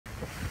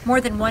More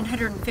than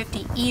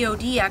 150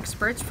 EOD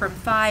experts from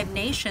 5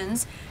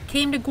 nations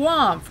came to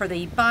Guam for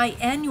the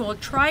biennial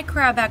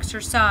TRICRAB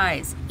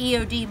exercise.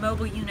 EOD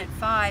Mobile Unit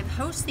 5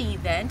 hosts the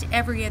event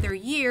every other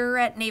year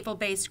at Naval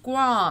Base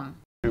Guam.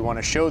 We want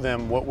to show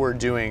them what we're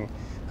doing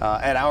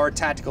at our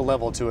tactical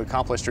level to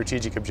accomplish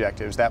strategic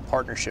objectives, that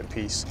partnership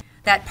piece.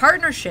 That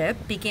partnership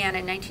began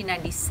in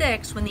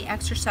 1996 when the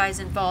exercise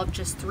involved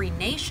just 3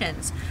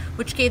 nations,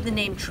 which gave the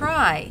name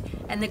TRI,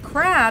 and the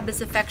crab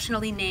is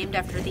affectionately named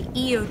after the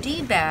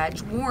EOD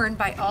badge worn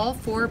by all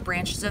 4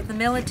 branches of the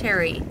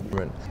military.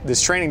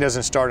 This training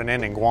doesn't start and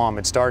end in Guam.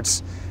 It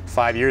starts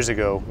 5 years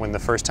ago when the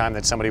first time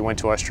that somebody went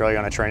to Australia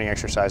on a training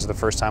exercise, the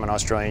first time an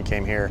Australian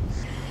came here.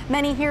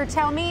 Many here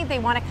tell me they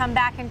want to come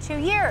back in 2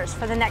 years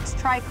for the next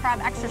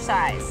TRICRAB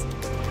exercise.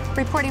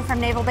 Reporting from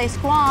Naval Base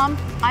Guam,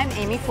 I'm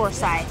Amy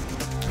Forsyth.